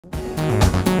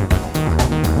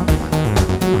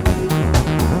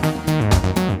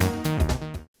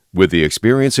With the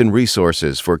experience and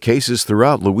resources for cases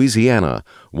throughout Louisiana,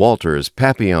 Walters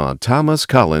Papillon Thomas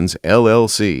Collins,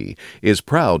 LLC, is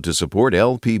proud to support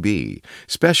LPB,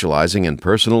 specializing in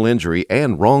personal injury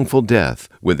and wrongful death,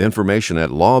 with information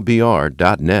at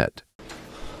lawbr.net.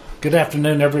 Good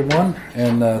afternoon, everyone,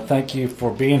 and thank you for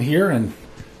being here, and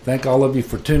thank all of you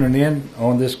for tuning in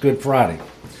on this Good Friday.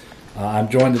 I'm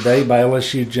joined today by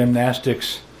LSU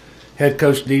Gymnastics head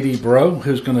coach Dee Dee Bro,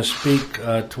 who's going to speak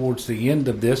towards the end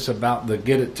of this about the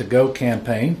Get It To Go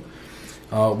campaign.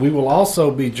 We will also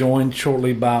be joined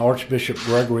shortly by Archbishop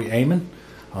Gregory Amen.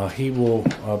 He will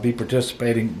be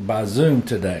participating by Zoom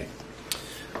today.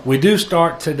 We do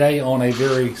start today on a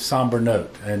very somber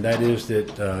note, and that is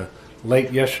that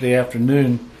late yesterday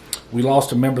afternoon, we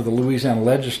lost a member of the Louisiana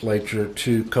legislature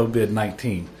to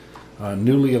COVID-19.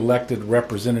 Newly elected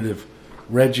Representative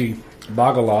Reggie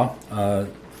Bagala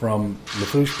from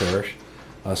Lafourche Parish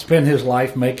spent his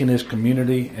life making his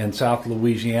community in South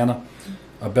Louisiana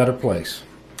a better place.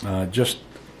 Just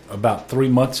about 3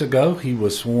 months ago, he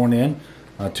was sworn in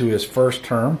to his first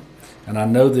term, and I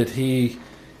know that he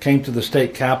came to the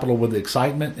state capitol with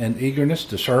excitement and eagerness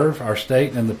to serve our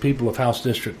state and the people of House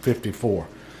District 54.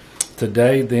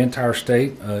 Today, the entire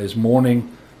state is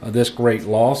mourning this great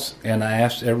loss, and I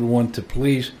ask everyone to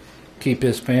please keep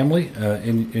his family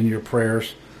in your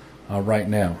prayers right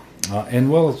now, and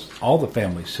well as all the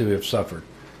families who have suffered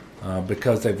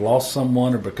because they've lost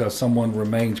someone or because someone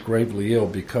remains gravely ill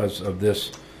because of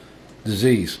this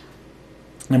disease.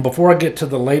 And before I get to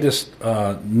the latest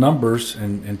numbers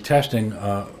and testing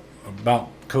about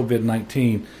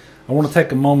COVID-19, I want to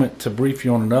take a moment to brief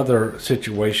you on another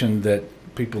situation that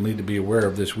people need to be aware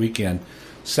of this weekend.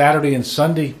 Saturday and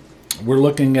Sunday, we're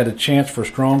looking at a chance for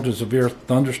strong to severe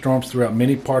thunderstorms throughout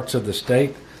many parts of the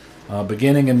state.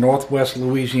 Beginning in northwest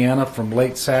Louisiana from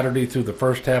late Saturday through the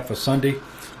first half of Sunday.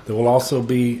 There will also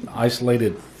be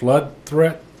isolated flood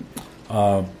threat.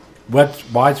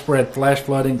 Widespread flash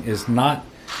flooding is not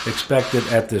expected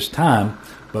at this time,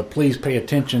 but please pay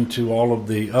attention to all of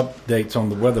the updates on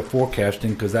the weather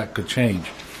forecasting because that could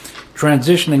change.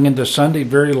 Transitioning into Sunday,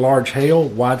 very large hail,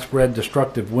 widespread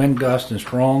destructive wind gusts, and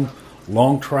strong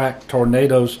long-track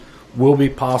tornadoes will be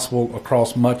possible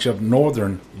across much of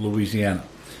northern Louisiana.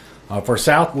 For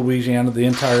South Louisiana, the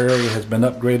entire area has been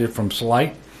upgraded from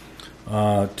slight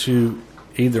to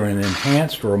either an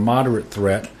enhanced or a moderate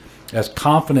threat as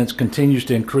confidence continues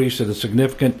to increase that a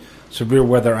significant severe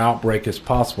weather outbreak is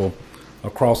possible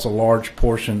across a large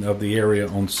portion of the area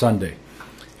on Sunday.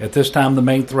 At this time, the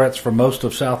main threats for most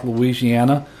of South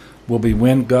Louisiana will be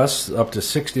wind gusts up to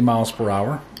 60 miles per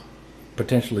hour,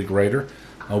 potentially greater,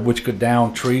 which could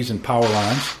down trees and power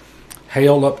lines,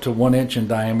 hail up to 1 inch in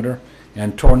diameter,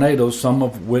 and tornadoes, some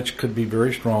of which could be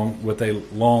very strong with a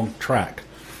long track.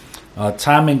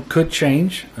 Timing could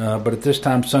change, but at this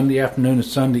time, Sunday afternoon and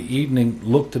Sunday evening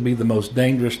look to be the most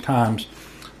dangerous times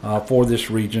for this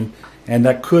region, and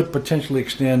that could potentially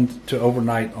extend to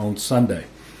overnight on Sunday.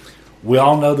 We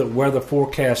all know that weather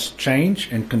forecasts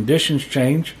change and conditions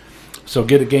change, so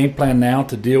get a game plan now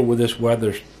to deal with this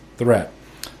weather threat.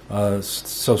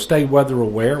 So stay weather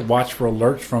aware, watch for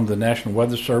alerts from the National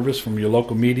Weather Service, from your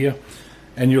local media,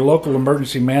 and your local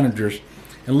emergency managers,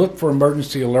 and look for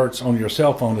emergency alerts on your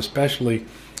cell phone, especially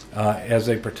as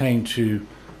they pertain to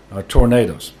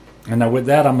tornadoes. And now with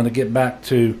that, I'm going to get back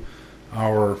to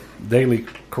our daily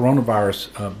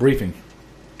coronavirus briefing.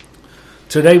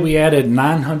 Today we added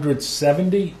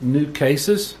 970 new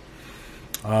cases,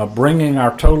 bringing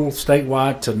our total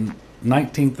statewide to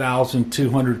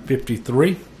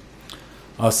 19,253.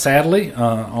 Sadly,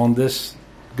 on this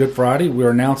Good Friday,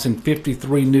 we're announcing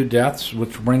 53 new deaths,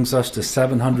 which brings us to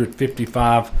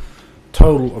 755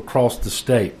 total across the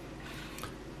state.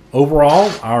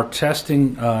 Overall, our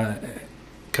testing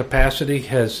capacity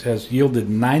has yielded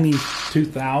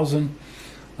 92,000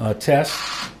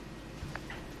 tests,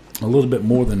 a little bit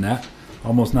more than that,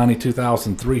 almost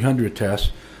 92,300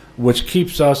 tests, which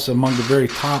keeps us among the very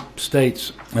top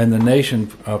states in the nation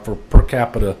for per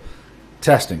capita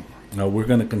testing. We're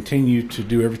going to continue to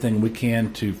do everything we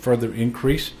can to further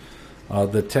increase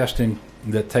the testing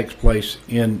that takes place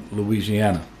in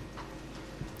Louisiana.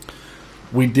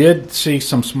 We did see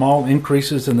some small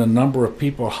increases in the number of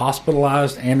people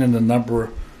hospitalized and in the number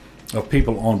of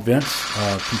people on vents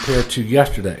compared to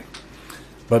yesterday.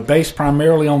 But based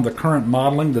primarily on the current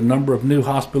modeling, the number of new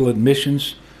hospital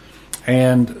admissions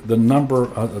and the number,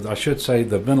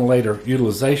 the ventilator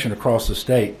utilization across the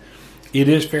state, it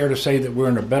is fair to say that we're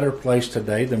in a better place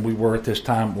today than we were at this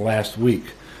time last week.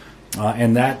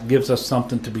 And that gives us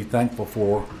something to be thankful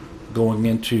for going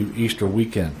into Easter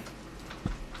weekend.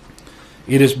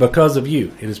 It is because of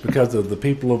you. It is because of the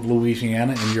people of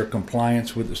Louisiana and your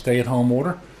compliance with the stay-at-home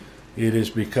order. It is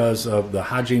because of the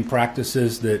hygiene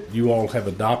practices that you all have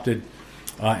adopted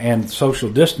and social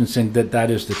distancing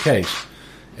that is the case.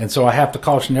 And so I have to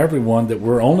caution everyone that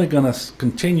we're only going to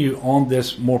continue on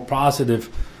this more positive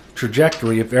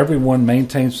trajectory if everyone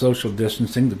maintains social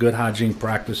distancing, the good hygiene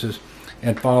practices,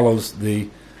 and follows the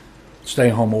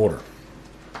stay-home order.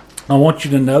 I want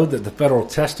you to know that the federal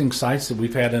testing sites that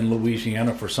we've had in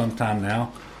Louisiana for some time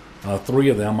now, 3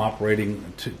 of them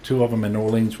operating, 2 of them in New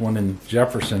Orleans, 1 in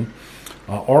Jefferson,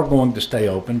 are going to stay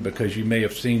open, because you may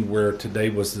have seen where today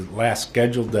was the last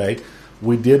scheduled day.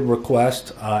 We did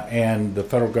request, and the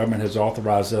federal government has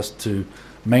authorized us to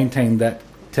maintain that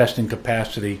testing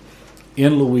capacity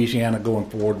in Louisiana going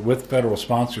forward with federal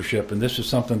sponsorship. And this is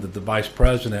something that the Vice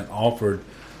President offered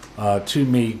to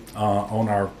me on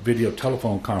our video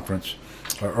telephone conference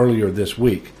earlier this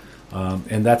week.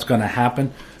 And that's going to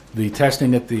happen. The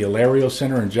testing at the Ilario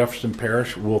Center in Jefferson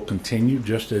Parish will continue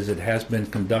just as it has been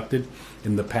conducted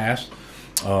in the past.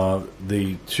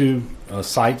 The 2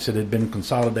 sites that had been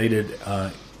consolidated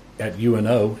at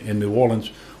UNO in New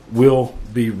Orleans will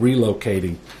be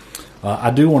relocating. I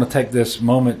do want to take this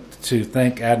moment to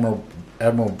thank Admiral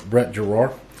Brett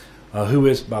Gerard, who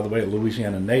is, by the way, a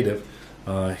Louisiana native.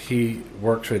 He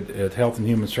works at Health and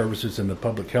Human Services and the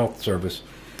Public Health Service,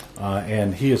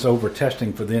 and he is over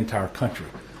testing for the entire country.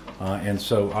 And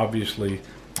so obviously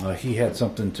he had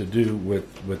something to do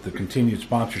with the continued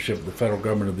sponsorship of the federal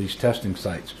government of these testing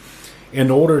sites. In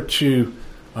order to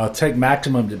take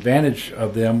maximum advantage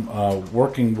of them,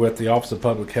 working with the Office of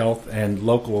Public Health and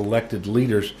local elected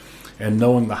leaders, and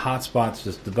knowing the hot spots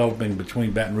that's developing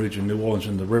between Baton Rouge and New Orleans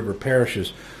and the river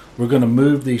parishes, we're going to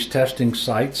move these testing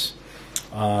sites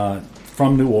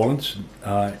from New Orleans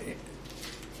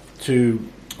to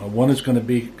one is going to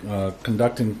be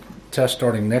conducting tests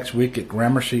starting next week at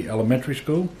Gramercy Elementary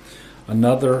School,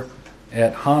 another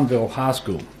at Hanville High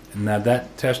School. And now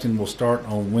that testing will start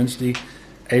on Wednesday,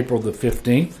 April the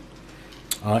 15th.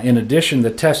 In addition, the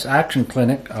Test Action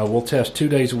Clinic will test 2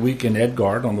 days a week in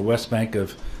Edgard on the west bank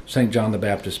of St. John the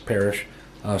Baptist Parish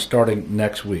starting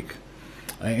next week.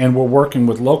 And we're working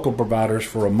with local providers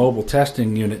for a mobile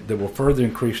testing unit that will further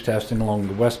increase testing along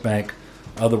the west bank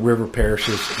of the river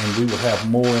parishes, and we will have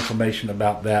more information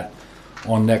about that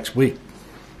on next week.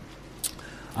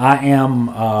 I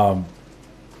am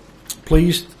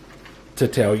pleased to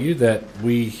tell you that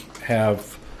we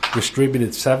have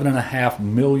distributed 7.5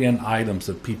 million items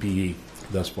of PPE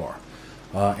thus far.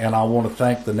 And I want to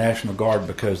thank the National Guard,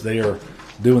 because they are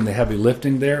doing the heavy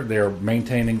lifting there. They're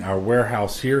maintaining our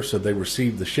warehouse here, so they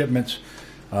receive the shipments.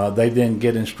 They then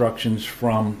get instructions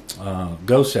from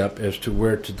GOSEP as to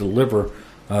where to deliver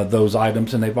those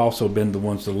items, and they've also been the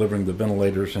ones delivering the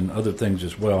ventilators and other things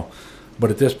as well. But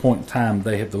at this point in time,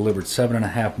 they have delivered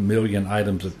 7.5 million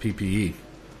items of PPE.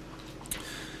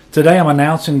 Today I'm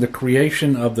announcing the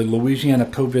creation of the Louisiana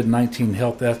COVID-19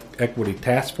 Health Equity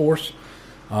Task Force.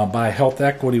 By health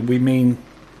equity, we mean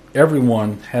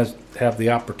everyone have the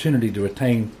opportunity to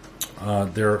attain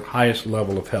their highest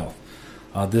level of health.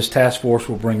 This task force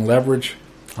will leverage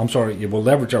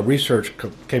our research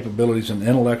capabilities and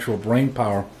intellectual brain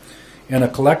power in a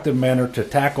collective manner to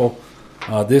tackle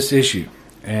this issue.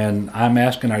 And I'm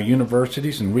asking our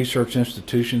universities and research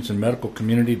institutions and medical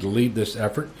community to lead this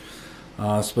effort.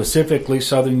 Specifically,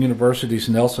 Southern University's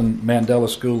Nelson Mandela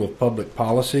School of Public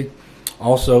Policy,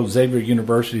 also Xavier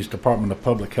University's Department of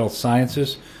Public Health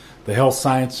Sciences, the Health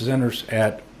Science Centers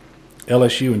at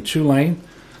LSU and Tulane,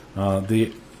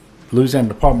 the Louisiana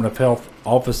Department of Health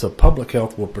Office of Public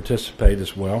Health will participate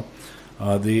as well,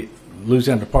 the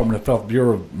Louisiana Department of Health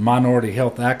Bureau of Minority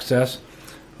Health Access,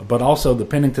 but also the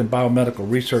Pennington Biomedical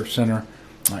Research Center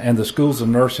and the schools of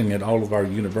nursing at all of our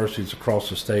universities across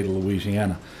the state of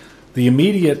Louisiana. The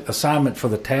immediate assignment for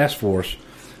the task force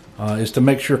is to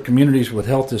make sure communities with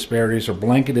health disparities are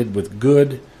blanketed with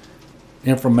good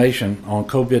information on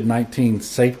COVID-19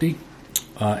 safety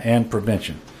and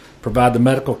prevention. Provide the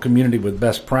medical community with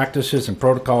best practices and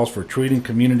protocols for treating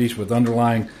communities with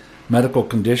underlying medical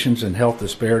conditions and health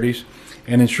disparities,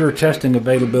 and ensure testing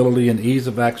availability and ease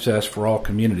of access for all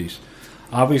communities.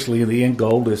 Obviously, the end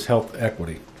goal is health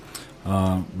equity.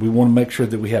 We want to make sure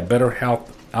that we have better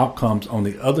health outcomes on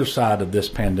the other side of this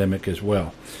pandemic as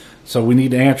well. So we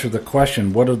need to answer the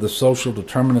question, what are the social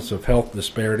determinants of health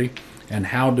disparity, and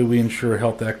how do we ensure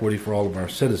health equity for all of our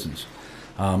citizens?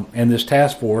 And this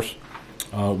task force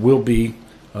will be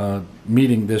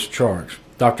meeting this charge.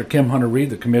 Dr. Kim Hunter-Reid,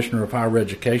 the Commissioner of Higher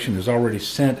Education, has already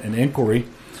sent an inquiry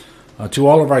to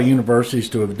all of our universities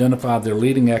to identify their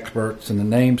leading experts, and the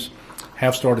names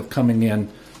have started coming in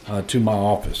to my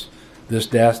office. This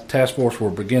task force will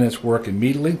begin its work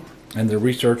immediately, and the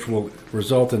research will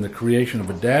result in the creation of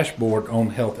a dashboard on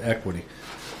health equity.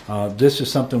 This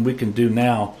is something we can do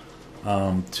now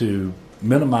to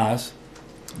minimize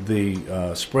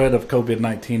the spread of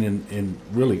COVID-19 in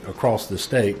really across the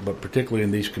state, but particularly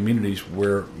in these communities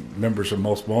where members are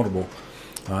most vulnerable.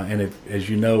 As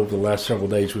you know, the last several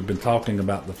days we've been talking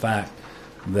about the fact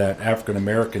that African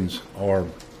Americans are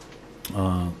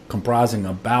comprising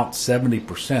about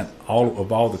 70%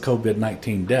 of all the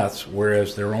COVID-19 deaths,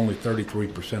 whereas they're only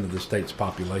 33% of the state's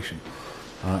population.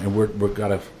 And we've got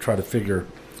to try to figure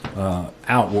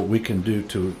out what we can do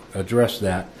to address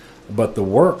that. But the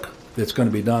work that's going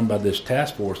to be done by this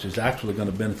task force is actually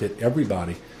going to benefit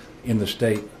everybody in the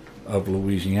state of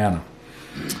Louisiana.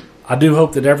 I do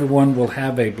hope that everyone will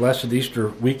have a blessed Easter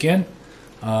weekend.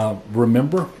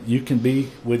 Remember, you can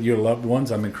be with your loved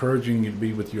ones. I'm encouraging you to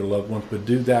be with your loved ones, but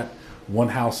do that one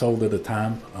household at a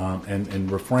time,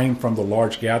 and refrain from the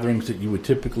large gatherings that you would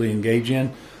typically engage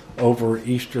in over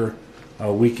Easter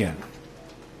weekend.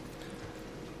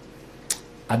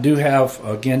 I do have,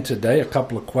 again today, a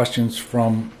couple of questions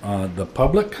from the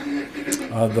public.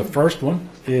 The first one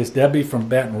is Debbie from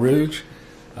Baton Rouge.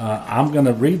 I'm going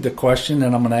to read the question,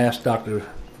 and I'm going to ask Dr.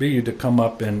 B to come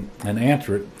up and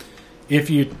answer it. If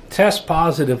you test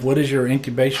positive, what is your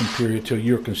incubation period till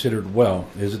you're considered well?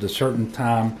 Is it a certain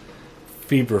time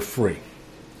fever-free?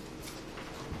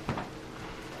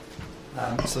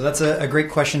 So that's a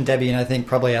great question, Debbie, and I think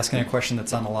probably asking a question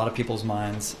that's on a lot of people's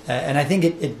minds. And I think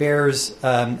it bears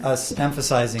us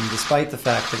emphasizing, despite the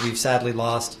fact that we've sadly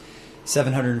lost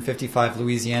 755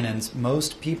 Louisianans,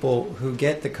 most people who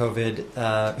get the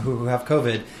COVID, who have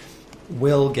COVID,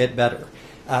 will get better.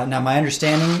 Now, my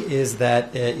understanding is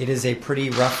that it is a pretty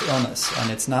rough illness,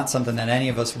 and it's not something that any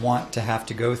of us want to have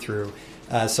to go through.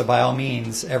 So by all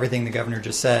means, everything the governor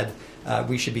just said,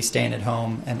 we should be staying at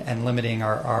home and limiting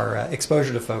our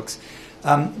exposure to folks.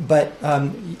 But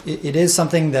it is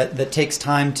something that takes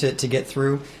time to get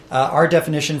through. Our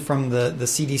definition from the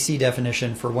CDC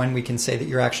definition for when we can say that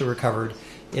you're actually recovered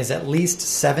is at least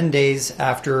 7 days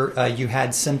after you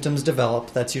had symptoms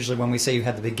develop. That's usually when we say you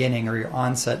had the beginning or your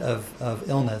onset of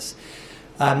illness.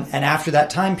 And after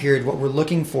that time period, what we're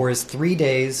looking for is 3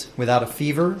 days without a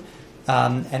fever,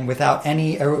 and without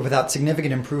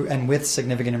significant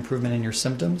improvement in your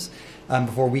symptoms,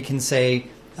 before we can say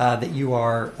that you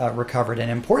are recovered.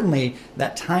 And importantly,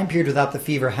 that time period without the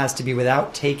fever has to be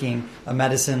without taking a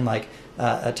medicine like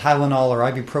a Tylenol or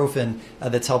ibuprofen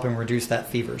that's helping reduce that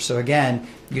fever. So again,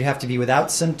 you'd have to be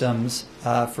without symptoms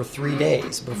for 3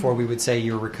 days before we would say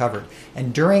you're recovered.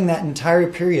 And during that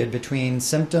entire period between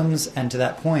symptoms and to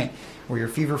that point where you're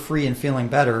fever-free and feeling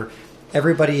better,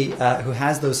 everybody who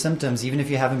has those symptoms, even if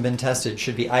you haven't been tested,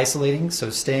 should be isolating, so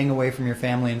staying away from your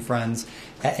family and friends,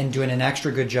 and doing an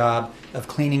extra good job of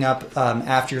cleaning up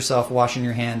after yourself, washing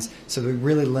your hands, so that we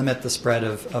really limit the spread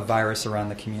of virus around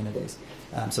the communities.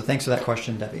 So thanks for that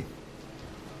question, Debbie.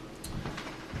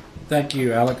 Thank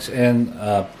you, Alex. And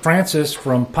Francis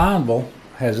from Pineville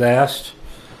has asked,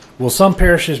 will some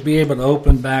parishes be able to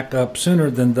open back up sooner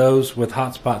than those with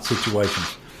hotspot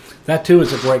situations? That, too,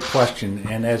 is a great question.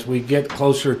 And as we get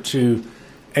closer to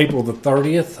April the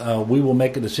 30th, we will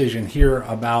make a decision here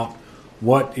about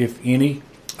what, if any,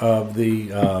 of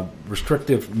the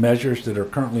restrictive measures that are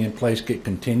currently in place get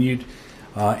continued.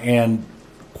 And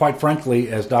quite frankly,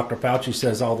 as Dr. Fauci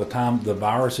says all the time, the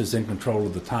virus is in control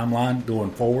of the timeline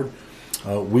going forward.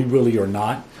 We really are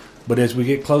not. But as we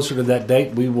get closer to that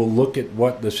date, we will look at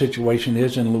what the situation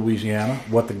is in Louisiana,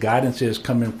 what the guidance is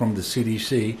coming from the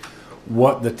CDC,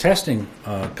 what the testing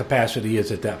capacity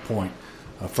is at that point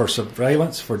for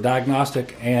surveillance, for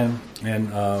diagnostic, and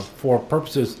for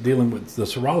purposes dealing with the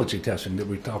serology testing that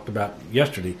we talked about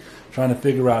yesterday, trying to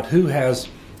figure out who has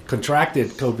contracted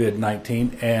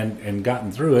COVID-19 and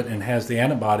gotten through it and has the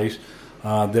antibodies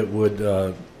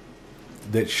that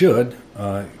should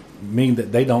mean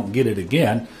that they don't get it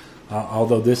again,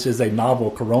 although this is a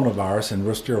novel coronavirus and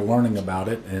we're still learning about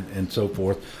it and so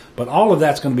forth. But all of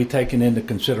that's going to be taken into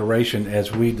consideration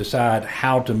as we decide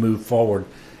how to move forward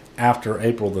after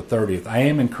April the 30th. I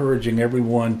am encouraging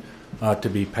everyone to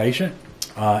be patient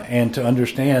and to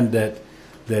understand that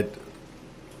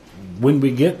when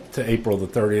we get to April the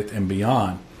 30th and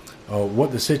beyond,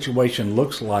 what the situation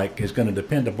looks like is going to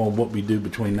depend upon what we do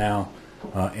between now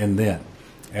and then.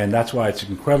 And that's why it's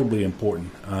incredibly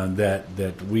important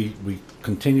that we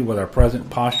continue with our present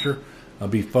posture,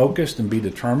 be focused and be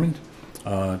determined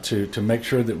to make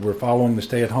sure that we're following the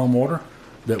stay-at-home order,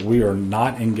 that we are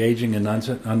not engaging in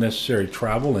unnecessary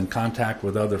travel and contact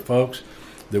with other folks,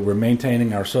 that we're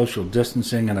maintaining our social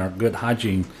distancing and our good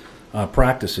hygiene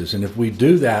practices. And if we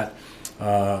do that,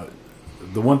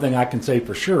 the one thing I can say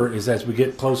for sure is as we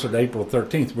get closer to April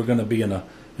 13th, we're going to be in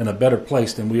a better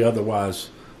place than we otherwise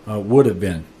would have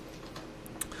been.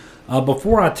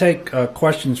 Before I take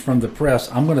questions from the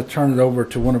press, I'm going to turn it over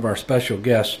to one of our special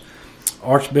guests,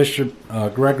 Archbishop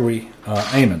Gregory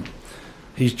Amen.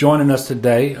 He's joining us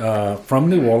today from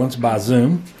New Orleans by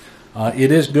Zoom.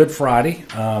 It is Good Friday,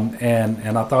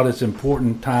 and I thought it's an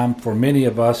important time for many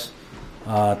of us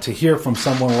to hear from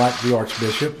someone like the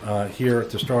Archbishop here at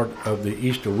the start of the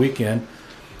Easter weekend.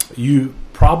 You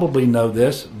probably know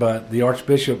this, but the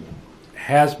Archbishop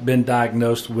has been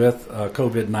diagnosed with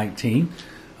COVID-19.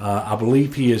 I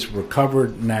believe he is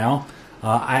recovered now.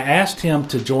 I asked him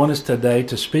to join us today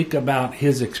to speak about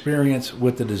his experience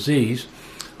with the disease,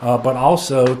 but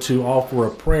also to offer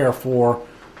a prayer for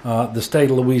the state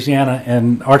of Louisiana.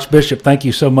 And Archbishop, thank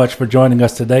you so much for joining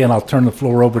us today, and I'll turn the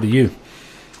floor over to you.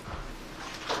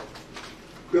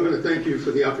 Governor, thank you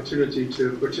for the opportunity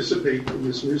to participate in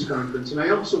this news conference. And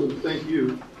I also thank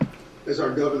you, as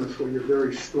our governor, for your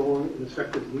very strong and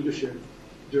effective leadership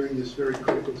during this very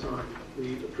critical time.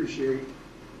 We appreciate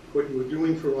what you are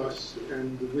doing for us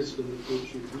and the wisdom with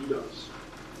which you lead us.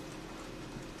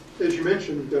 As you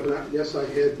mentioned, Governor, yes, I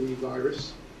had the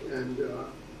virus, and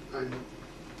I'm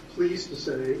pleased to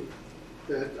say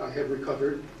that I have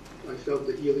recovered. I felt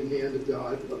the healing hand of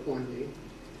God upon me.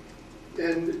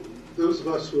 And those of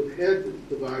us who have had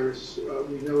the virus,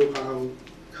 we know how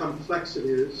complex it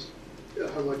is,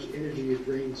 how much energy it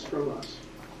drains from us.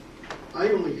 I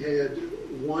only had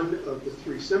one of the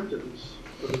three symptoms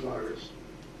of the virus.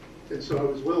 And so I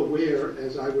was well aware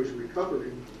as I was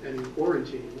recovering and in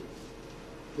quarantine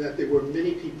that there were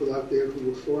many people out there who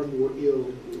were far more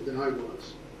ill than I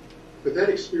was. But that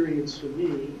experience for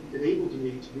me enabled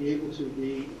me to be able to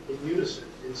be in unison,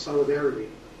 in solidarity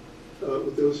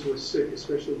with those who were sick,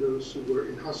 especially those who were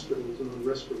in hospitals and on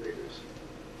respirators.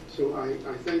 So I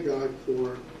thank God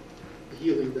for the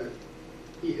healing that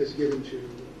he has given to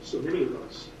so many of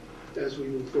us as we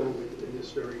move forward in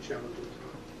this very challenging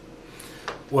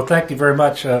time. Well, thank you very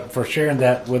much for sharing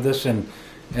that with us. And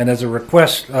as a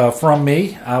request from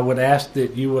me, I would ask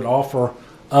that you would offer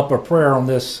up a prayer on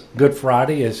this Good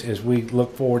Friday as we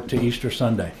look forward to Easter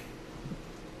Sunday.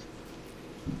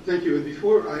 Thank you. And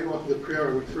before I offer the prayer,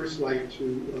 I would first like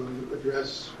to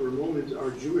address for a moment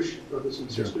our Jewish brothers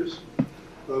and sisters.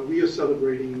 We are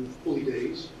celebrating holy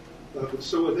days, but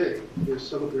so are they. They're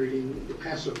celebrating the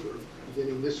Passover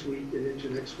beginning this week and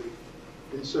into next week.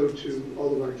 And so to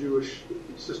all of our Jewish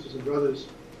sisters and brothers,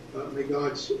 may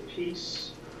God's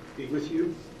peace be with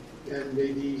you, and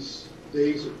may these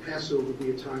days of Passover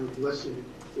be a time of blessing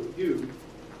for you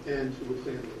and for your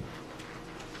family.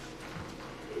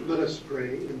 Let us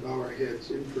pray and bow our heads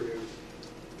in prayer.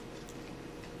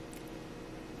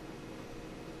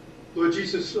 Lord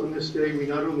Jesus, on this day we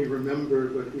not only remember,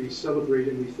 but we celebrate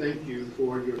and we thank you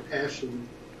for your passion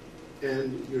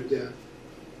and your death.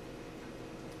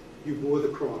 You bore the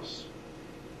cross.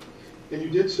 And you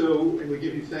did so, and we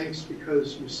give you thanks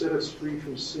because you set us free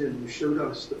from sin. You showed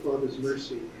us the Father's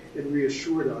mercy and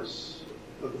reassured us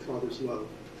of the Father's love.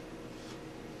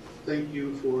 Thank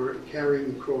you for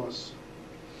carrying the cross.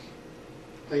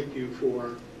 Thank you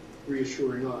for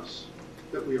reassuring us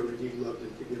that we are indeed loved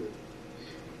and forgiven.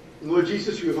 And Lord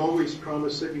Jesus, you have always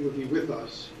promised that you would be with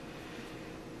us.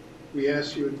 We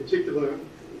ask you in particular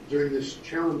during this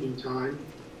challenging time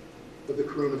of the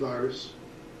coronavirus,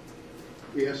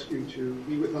 we ask you to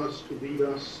be with us, to lead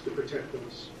us, to protect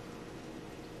us.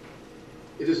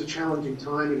 It is a challenging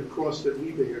time and a cross that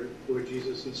we bear, Lord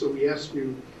Jesus, and so we ask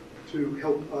you to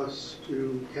help us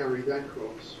to carry that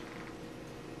cross.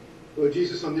 Lord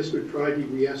Jesus, on this Good Friday,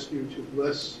 we ask you to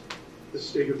bless the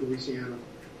state of Louisiana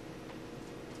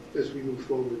as we move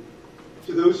forward.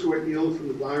 To those who are ill from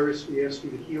the virus, we ask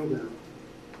you to heal them.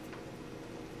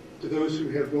 To those who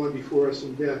have gone before us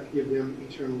in death, give them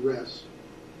eternal rest.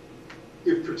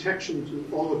 Give protection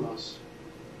to all of us.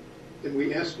 And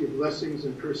we ask your blessings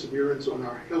and perseverance on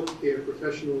our healthcare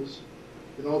professionals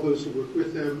and all those who work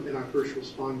with them and our first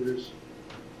responders.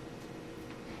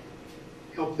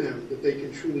 Help them that they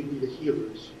can truly be the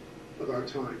healers of our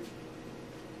time.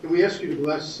 And we ask you to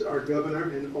bless our governor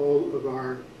and all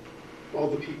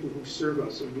the people who serve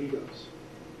us and lead us.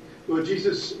 Lord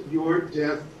Jesus, your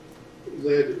death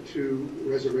led to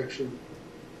resurrection.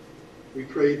 We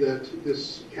pray that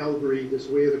this Calvary, this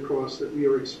way of the cross that we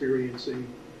are experiencing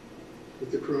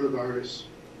with the coronavirus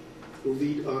will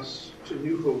lead us to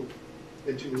new hope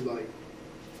and to new life.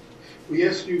 We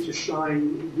ask you to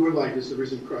shine your light as the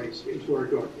risen Christ into our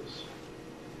darkness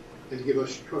and to give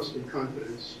us trust and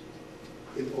confidence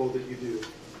in all that you do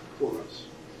for us.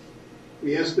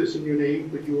 We ask this in your name,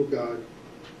 but you, O God,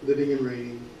 living and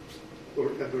reigning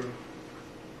forever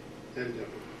and ever.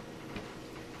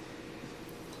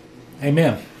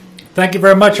 Amen. Thank you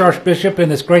very much, Archbishop,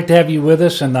 and it's great to have you with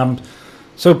us, and I'm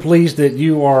so pleased that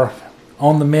you are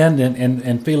on the mend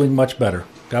and feeling much better.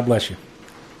 God bless you.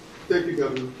 Thank you,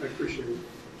 Governor. I appreciate it.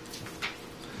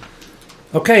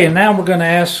 Okay, and now we're going to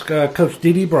ask Coach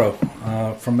Dee Bro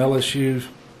from LSU's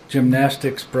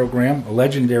gymnastics program, a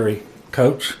legendary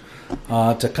coach,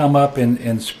 to come up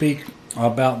and speak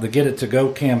about the Get It To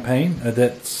Go campaign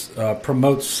that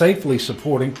promotes safely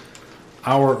supporting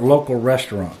our local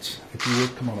restaurants. If you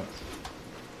would, come on up.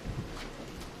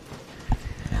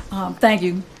 Thank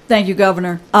you,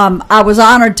 Governor. I was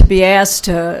honored to be asked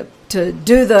to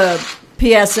do the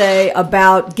PSA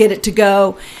about Get It To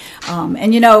Go.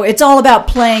 And, you know, it's all about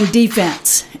playing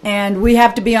defense, and we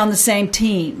have to be on the same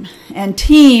team. And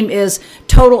team is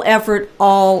total effort,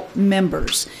 all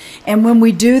members. And when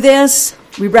we do this,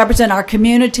 we represent our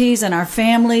communities and our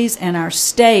families and our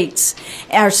state.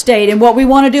 And what we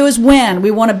want to do is win.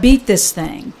 We want to beat this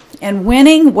thing. And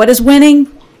winning, what is winning?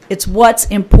 It's what's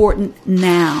important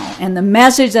now. And the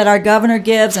message that our governor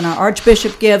gives and our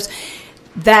archbishop gives,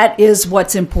 that is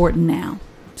what's important now.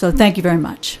 So thank you very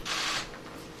much.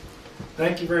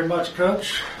 Thank you very much,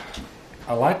 Coach.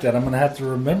 I like that. I'm going to have to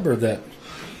remember that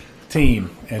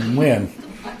team and win.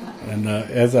 And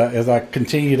as I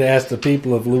continue to ask the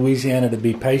people of Louisiana to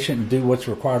be patient and do what's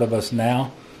required of us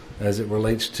now as it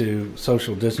relates to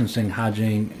social distancing,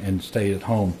 hygiene, and stay at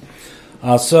home.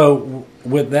 So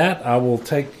with that, I will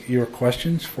take your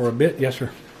questions for a bit. Yes,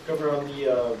 sir. Governor, on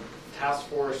the task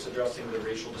force addressing the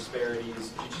racial disparities,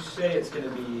 did you say it's going to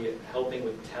be helping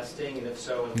with testing, and if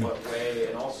so, in what way?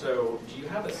 And also, do you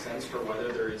have a sense for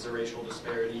whether there is a racial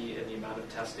disparity in the amount of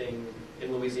testing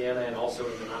in Louisiana and also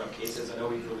in the amount of cases? I know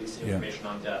we've released information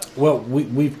on death. Well,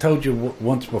 we've told you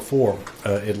once before,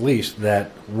 at least,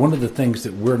 that one of the things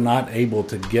that we're not able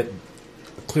to get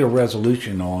a clear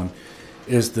resolution on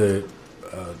is the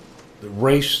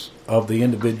race of the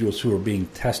individuals who are being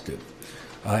tested.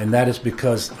 And that is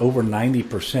because over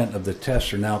 90% of the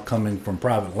tests are now coming from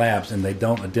private labs, and they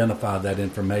don't identify that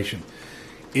information.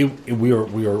 We are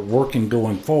working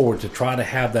going forward to try to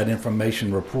have that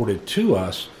information reported to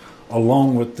us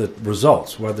along with the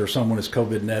results, whether someone is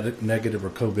COVID negative or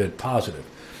COVID positive.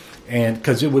 And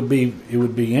because it would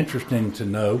be interesting to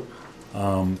know,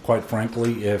 quite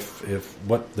frankly, if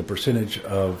what the percentage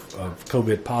of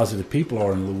COVID positive people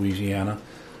are in Louisiana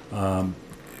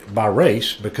by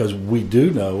race, because we do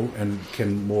know and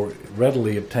can more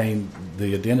readily obtain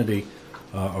the identity,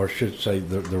 or should say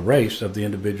the race of the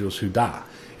individuals who die.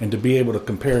 And to be able to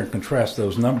compare and contrast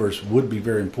those numbers would be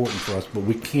very important for us, but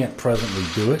we can't presently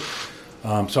do it.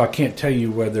 So I can't tell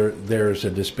you whether there's a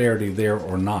disparity there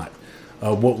or not.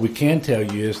 What we can tell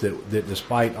you is that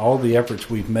despite all the efforts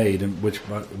we've made, and which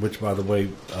by the way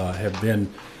have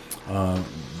been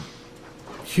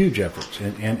huge efforts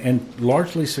and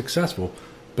largely successful,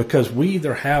 because we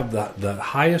either have the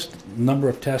highest number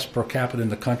of tests per capita in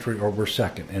the country or we're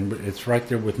second. And it's right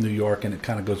there with New York, and it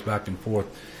kind of goes back and forth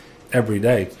every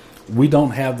day. We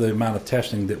don't have the amount of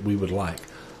testing that we would like.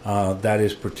 That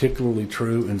is particularly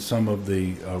true in some of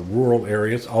the rural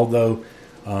areas, although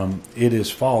it is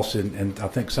false, and I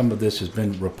think some of this has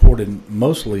been reported.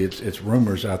 Mostly it's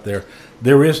rumors out there.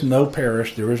 There is no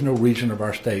parish, there is no region of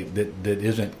our state that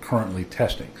isn't currently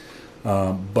testing.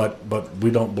 But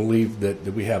we don't believe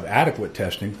that we have adequate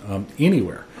testing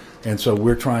anywhere. And so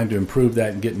we're trying to improve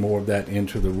that and get more of that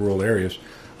into the rural areas.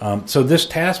 So this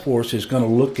task force is going to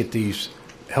look at these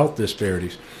health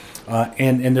disparities.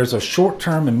 And there's a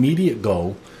short-term immediate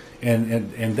goal,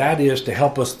 and that is to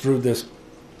help us through this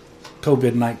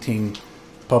COVID-19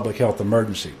 public health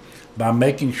emergency by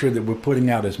making sure that we're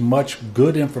putting out as much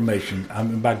good information. I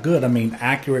mean, by good, I mean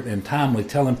accurate and timely,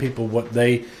 telling people what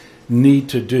they need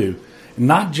to do.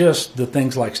 Not just the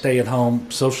things like stay at home,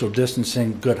 social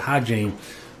distancing, good hygiene,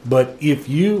 but if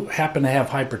you happen to have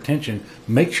hypertension,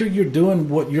 make sure you're doing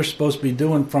what you're supposed to be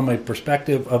doing from a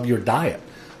perspective of your diet,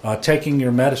 taking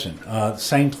your medicine.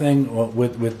 Same thing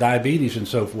with diabetes and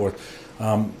so forth,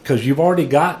 because you've already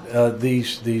got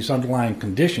these underlying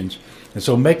conditions, and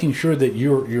so making sure that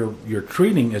you're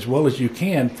treating as well as you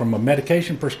can from a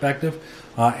medication perspective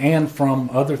and from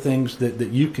other things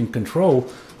that you can control.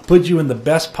 put you in the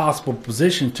best possible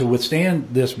position to withstand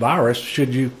this virus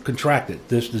should you contract it,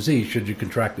 this disease should you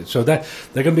contract it. So that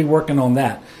they're going to be working on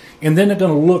that. And then they're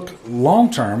going to look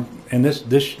long term, and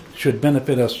this should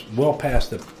benefit us well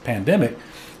past the pandemic,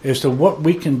 as to what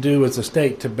we can do as a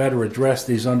state to better address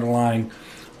these underlying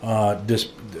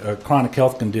chronic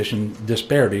health condition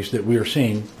disparities that we are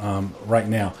seeing right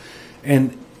now.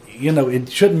 And, you know, it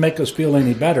shouldn't make us feel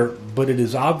any better, but it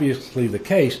is obviously the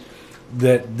case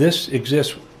that this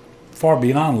exists far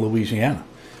beyond Louisiana.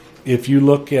 If you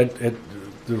look at the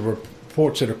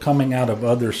reports that are coming out of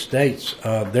other states,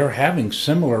 they're having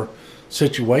similar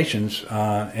situations,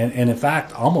 and in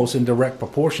fact, almost in direct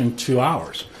proportion to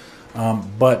ours.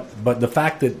 But the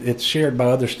fact that it's shared by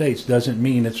other states doesn't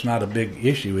mean it's not a big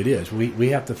issue. It is. We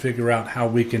have to figure out how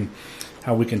we can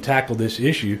tackle this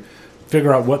issue,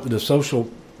 figure out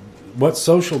what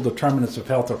social determinants of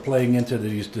health are playing into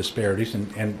these disparities,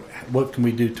 and what can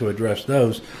we do to address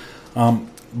those.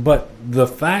 But the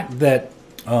fact that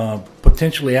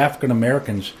potentially African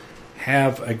Americans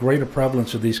have a greater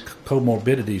prevalence of these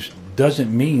comorbidities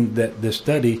doesn't mean that this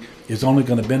study is only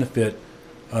going to benefit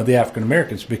the African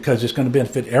Americans, because it's going to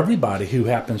benefit everybody who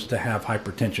happens to have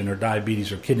hypertension or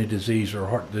diabetes or kidney disease or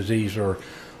heart disease or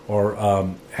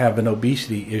have an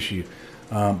obesity issue.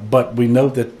 But we know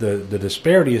that the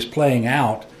disparity is playing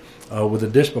out with a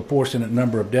disproportionate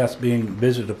number of deaths being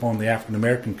visited upon the African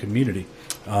American community,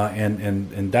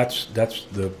 and that's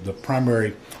the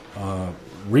primary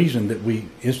reason that we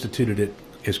instituted it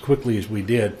as quickly as we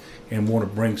did, and want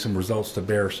to bring some results to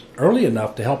bear early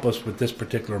enough to help us with this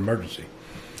particular emergency.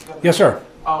 Yes, sir.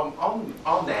 On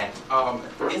that,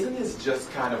 isn't this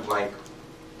just kind of like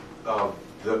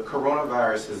the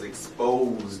coronavirus has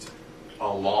exposed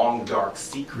a long, dark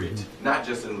secret, not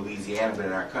just in Louisiana, but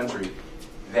in our country,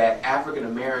 that African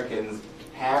Americans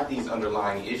have these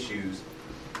underlying issues,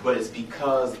 but it's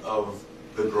because of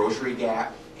the grocery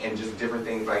gap and just different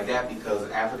things like that, because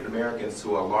African Americans,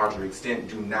 to a larger extent,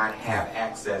 do not have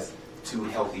access to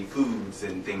healthy foods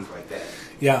and things like that.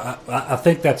 Yeah, I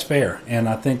think that's fair, and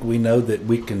I think we know that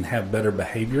we can have better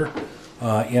behavior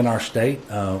in our state.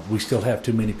 We still have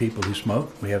too many people who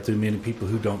smoke. We have too many people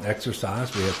who don't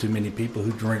exercise. We have too many people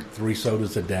who drink 3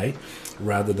 sodas a day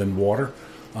rather than water.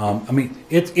 I mean,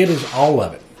 it is all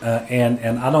of it,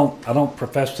 and I don't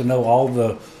profess to know all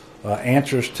the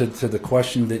answers to the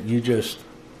question that you just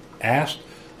asked,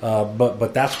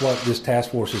 but that's what this task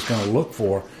force is going to look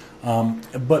for.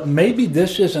 But maybe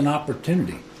this is an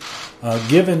opportunity,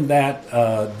 given that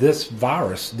this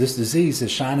virus, this disease,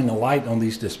 is shining a light on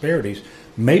these disparities.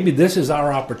 Maybe this is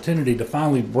our opportunity to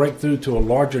finally break through to a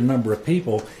larger number of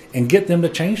people and get them to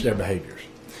change their behaviors,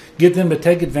 get them to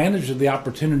take advantage of the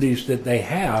opportunities that they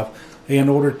have in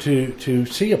order to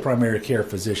see a primary care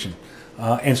physician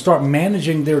and start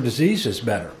managing their diseases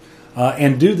better.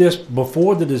 And do this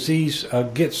before the disease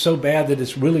gets so bad that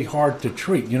it's really hard to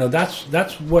treat. You know,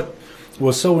 that's what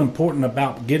was so important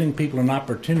about getting people an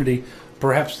opportunity,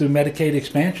 perhaps through Medicaid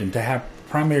expansion, to have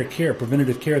primary care,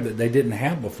 preventative care that they didn't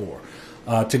have before,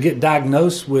 to get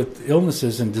diagnosed with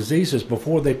illnesses and diseases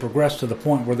before they progress to the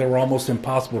point where they were almost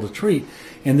impossible to treat.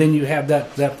 And then you have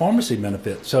that pharmacy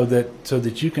benefit, so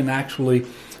that you can actually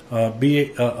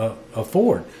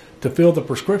afford to fill the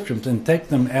prescriptions and take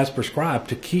them as prescribed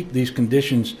to keep these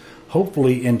conditions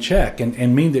hopefully in check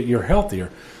and mean that you're healthier.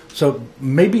 So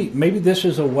maybe this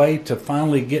is a way to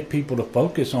finally get people to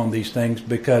focus on these things,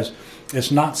 because it's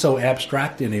not so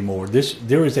abstract anymore.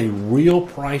 There is a real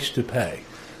price to pay,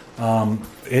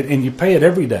 and you pay it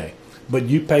every day, but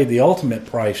you pay the ultimate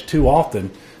price too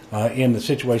often in the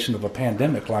situation of a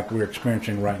pandemic like we're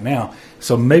experiencing right now.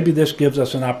 So maybe this gives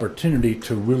us an opportunity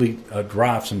to really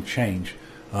drive some change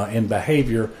in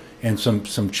behavior, and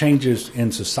some changes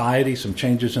in society, some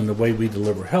changes in the way we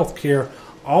deliver health care,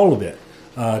 all of it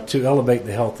to elevate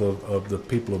the health of the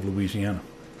people of Louisiana.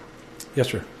 Yes,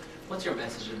 sir. What's your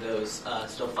message to those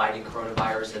still fighting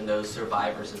coronavirus and those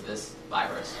survivors of this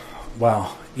virus?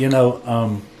 Wow. You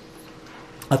know,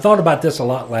 I thought about this a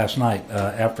lot last night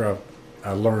after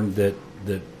I learned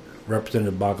that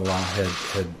Representative Bagala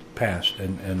had passed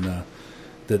and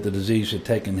that the disease had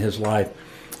taken his life.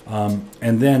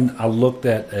 And then I looked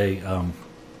at a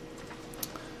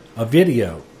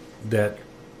video that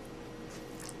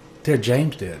Ted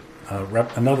James did,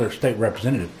 another state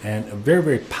representative, and a very,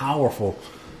 very powerful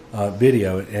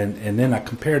video. And then I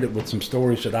compared it with some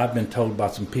stories that I've been told by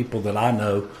some people that I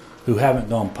know who haven't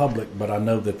gone public, but I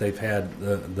know that they've had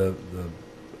the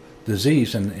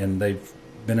disease and they've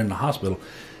been in the hospital.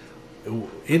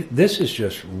 This is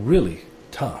just really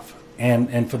tough.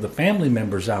 And for the family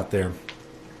members out there,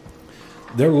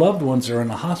 their loved ones are in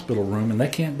the hospital room and they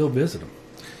can't go visit them.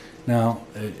 Now,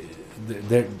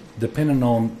 depending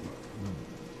on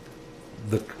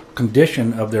the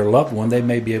condition of their loved one, they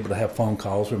may be able to have phone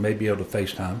calls or may be able to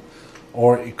FaceTime.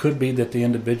 Or it could be that the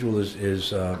individual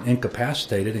is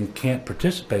incapacitated and can't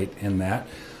participate in that.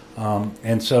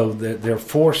 And so they're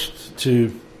forced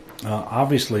to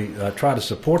obviously try to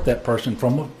support that person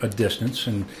from a distance.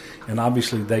 And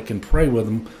obviously they can pray with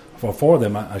them, for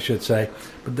them, I should say.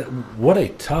 But what a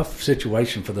tough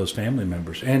situation for those family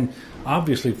members. And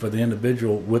obviously for the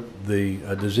individual with the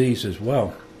disease as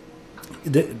well.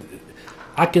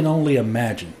 I can only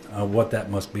imagine what that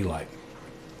must be like.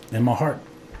 In my heart,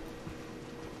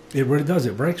 it really does.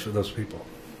 It breaks for those people.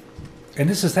 And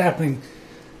this is happening,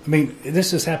 I mean,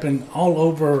 this is happening all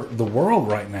over the world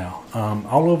right now,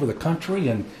 all over the country.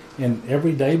 And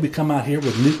every day we come out here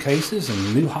with new cases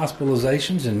and new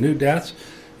hospitalizations and new deaths.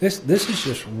 This is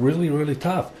just really, really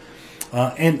tough.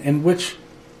 And which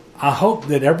I hope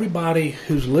that everybody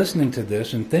who's listening to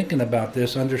this and thinking about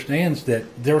this understands that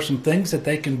there are some things that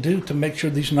they can do to make sure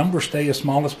these numbers stay as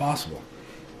small as possible.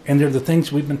 And they're the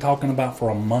things we've been talking about for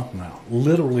a month now,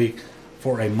 literally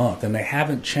for a month. And they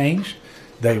haven't changed.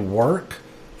 They work.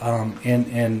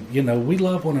 And you know, we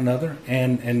love one another.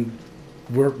 And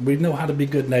we know how to be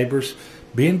good neighbors.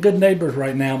 Being good neighbors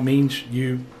right now means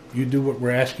you do what we're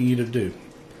asking you to do.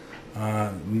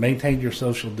 Maintain your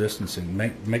social distancing.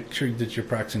 Make sure that you're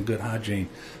practicing good hygiene.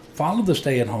 Follow the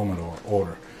stay-at-home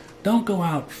order. Don't go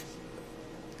out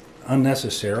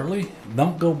unnecessarily.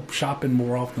 Don't go shopping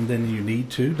more often than you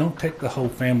need to. Don't take the whole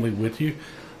family with you.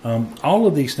 All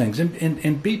of these things,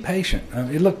 and be patient.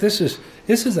 Look, this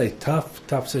is a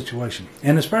tough situation,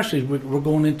 and especially we're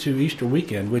going into Easter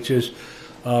weekend, which is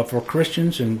for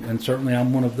Christians, and certainly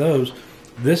I'm one of those.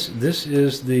 This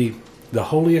is the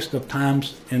holiest of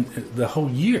times in the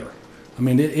whole year. I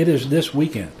mean, it is this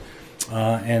weekend,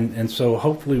 and so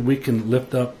hopefully we can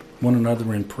lift up one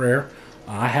another in prayer.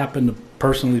 I happen to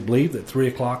personally believe that 3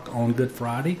 o'clock on Good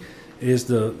Friday is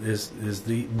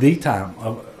the time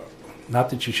of, not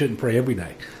that you shouldn't pray every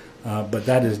day, but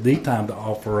that is the time to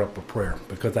offer up a prayer,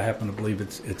 because I happen to believe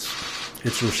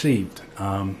it's received,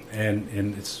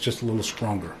 and it's just a little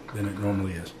stronger than it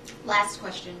normally is. Last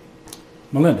question.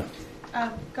 Melinda.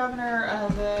 Governor,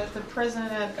 the prison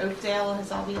at Oakdale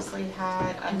has obviously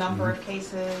had a number of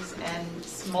cases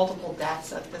and multiple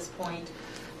deaths at this point.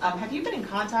 Have you been in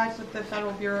contact with the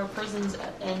Federal Bureau of Prisons,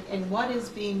 and what is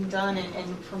being done,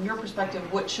 and from your perspective,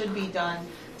 what should be done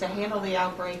to handle the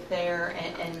outbreak there,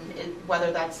 and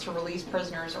whether that's to release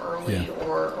prisoners early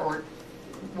or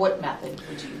what method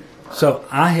would you prefer? So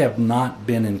I have not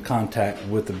been in contact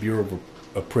with the Bureau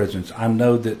of Prisons. I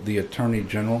know that the Attorney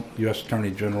General, U.S.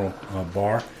 Attorney General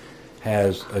Barr,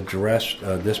 has addressed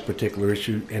this particular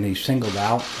issue, and he singled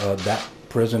out that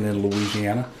prison in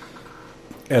Louisiana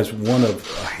as one of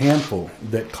a handful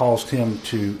that caused him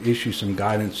to issue some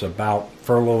guidance about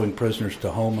furloughing prisoners to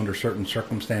home under certain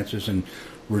circumstances and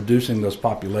reducing those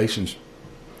populations.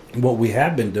 What we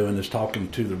have been doing is talking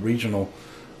to the regional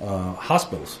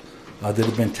hospitals that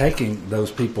have been taking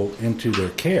those people into their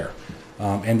care.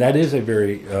 And that is a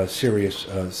very serious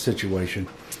situation.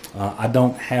 I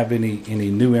don't have any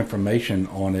new information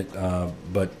on it,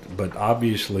 but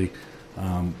obviously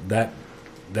that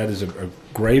is a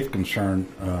grave concern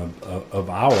of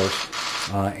ours,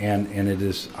 and it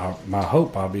is my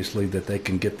hope, obviously, that they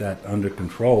can get that under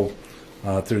control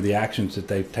through the actions that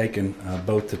they've taken,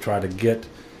 both to try to get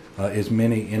as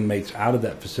many inmates out of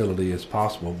that facility as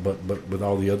possible, but with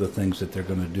all the other things that they're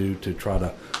going to do to try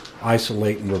to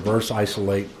isolate and reverse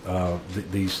isolate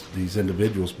these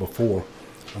individuals before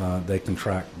they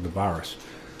contract the virus.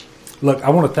 Look,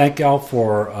 I want to thank y'all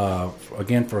for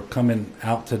coming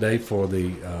out today for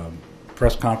the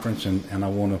press conference, and I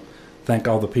want to thank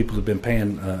all the people who've been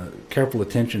paying careful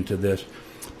attention to this.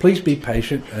 Please be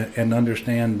patient and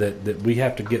understand that we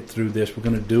have to get through this. We're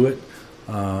going to do it.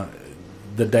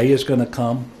 The day is going to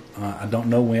come. I don't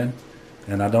know when,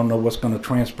 and I don't know what's going to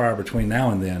transpire between now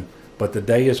and then, but the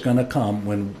day is going to come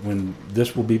when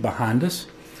this will be behind us.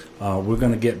 We're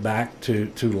going to get back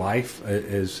to life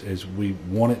as we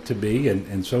want it to be,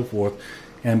 and so forth.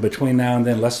 And between now and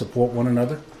then, let's support one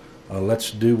another.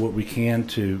 Let's do what we can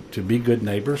to be good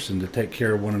neighbors and to take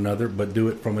care of one another, but do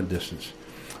it from a distance.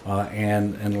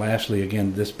 And lastly,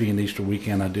 again, this being Easter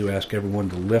weekend, I do ask everyone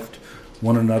to lift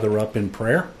one another up in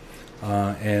prayer,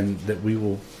 and that we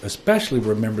will especially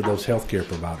remember those healthcare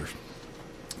providers,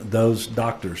 those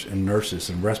doctors and nurses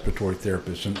and respiratory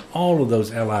therapists and all of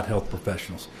those allied health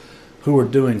professionals who are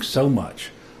doing so much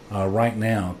right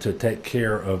now to take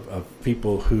care of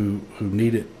people who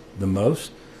need it the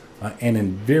most, and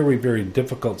in very, very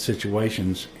difficult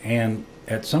situations, and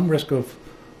at some risk of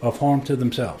of harm to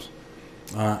themselves.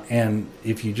 And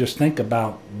if you just think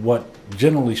about what,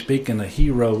 generally speaking, a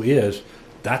hero is,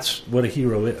 that's what a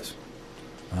hero is.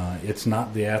 It's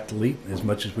not the athlete, as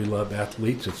much as we love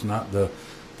athletes. It's not the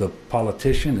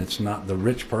politician. It's not the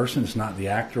rich person. It's not the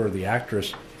actor or the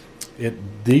actress.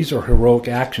 These are heroic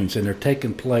actions, and they're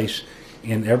taking place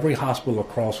in every hospital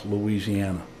across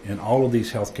Louisiana, in all of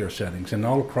these healthcare settings, and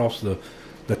all across the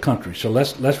country. So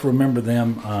let's remember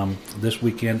them this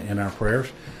weekend in our prayers,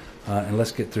 and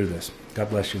let's get through this. God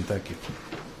bless you, and thank you.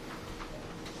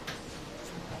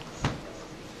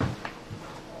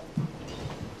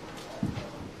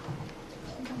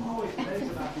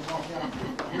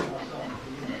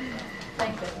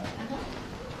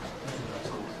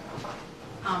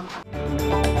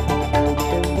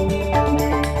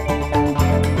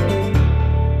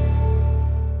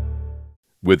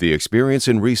 With the experience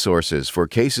and resources for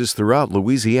cases throughout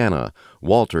Louisiana,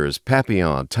 Walters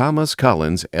Papillon Thomas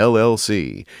Collins,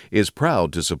 LLC, is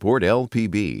proud to support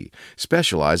LPB,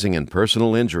 specializing in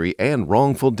personal injury and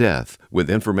wrongful death, with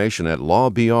information at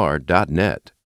lawbr.net.